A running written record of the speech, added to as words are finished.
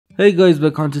Hey guys,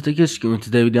 welcome to TechHQ. In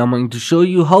today's video, I'm going to show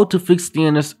you how to fix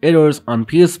DNS errors on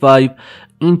PS5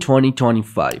 in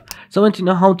 2025. So, when you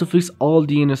know how to fix all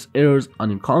DNS errors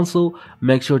on your console,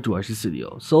 make sure to watch this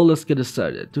video. So, let's get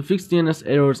started. To fix DNS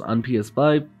errors on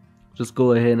PS5, just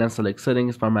go ahead and select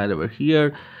settings from right over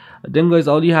here. Then, guys,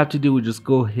 all you have to do is just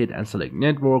go ahead and select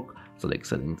network. Select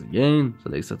settings again,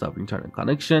 select setup internet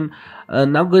connection.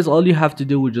 Now, guys, all you have to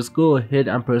do is just go ahead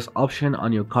and press option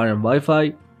on your current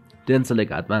Wi-Fi. Then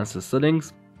select advanced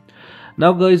settings.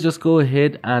 Now guys, just go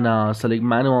ahead and select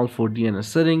manual for DNS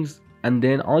settings, and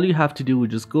then all you have to do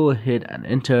is just go ahead and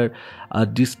enter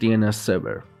this DNS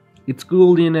server. It's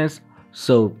Google DNS,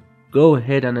 so go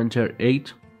ahead and enter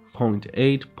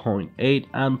 8.8.8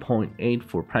 and 0.8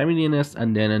 for primary DNS,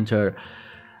 and then enter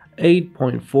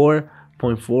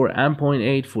 8.4.4 and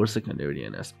 0.8 for secondary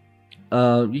DNS.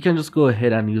 You can just go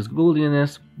ahead and use Google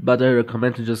DNS, but I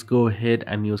recommend to just go ahead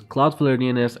and use Cloudflare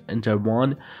DNS. Enter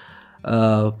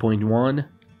 1.1,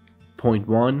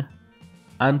 0.1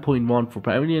 and 0.1 for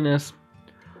primary DNS,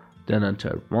 then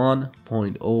enter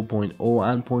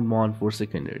 1.0.0 and 0.1 for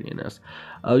secondary DNS.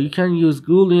 You can use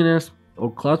Google DNS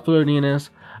or Cloudflare DNS,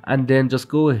 and then just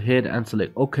go ahead and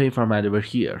select OK from right over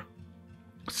here.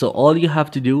 So all you have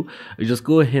to do is just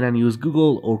go ahead and use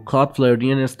Google or Cloudflare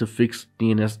DNS to fix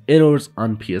DNS errors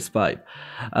on PS5.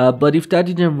 But if that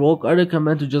didn't work, I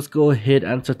recommend to just go ahead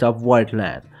and set up wired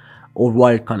LAN or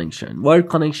wired connection. Wired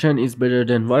connection is better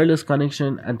than wireless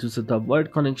connection, and to set up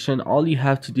wired connection, all you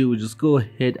have to do is just go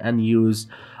ahead and use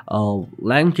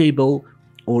LAN cable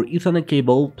or Ethernet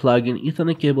cable, plug in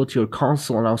Ethernet cable to your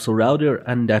console and also router,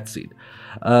 and that's it.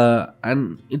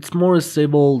 And it's more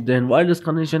stable than wireless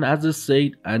connection, as I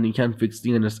said, and you can fix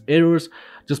DNS errors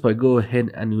just by go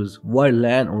ahead and use wired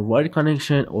LAN or wired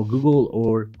connection or Google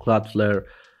or Cloudflare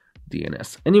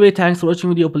DNS. Anyway, thanks for watching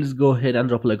the video. Please go ahead and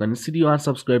drop a like on this video and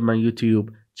subscribe my YouTube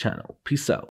channel. Peace out.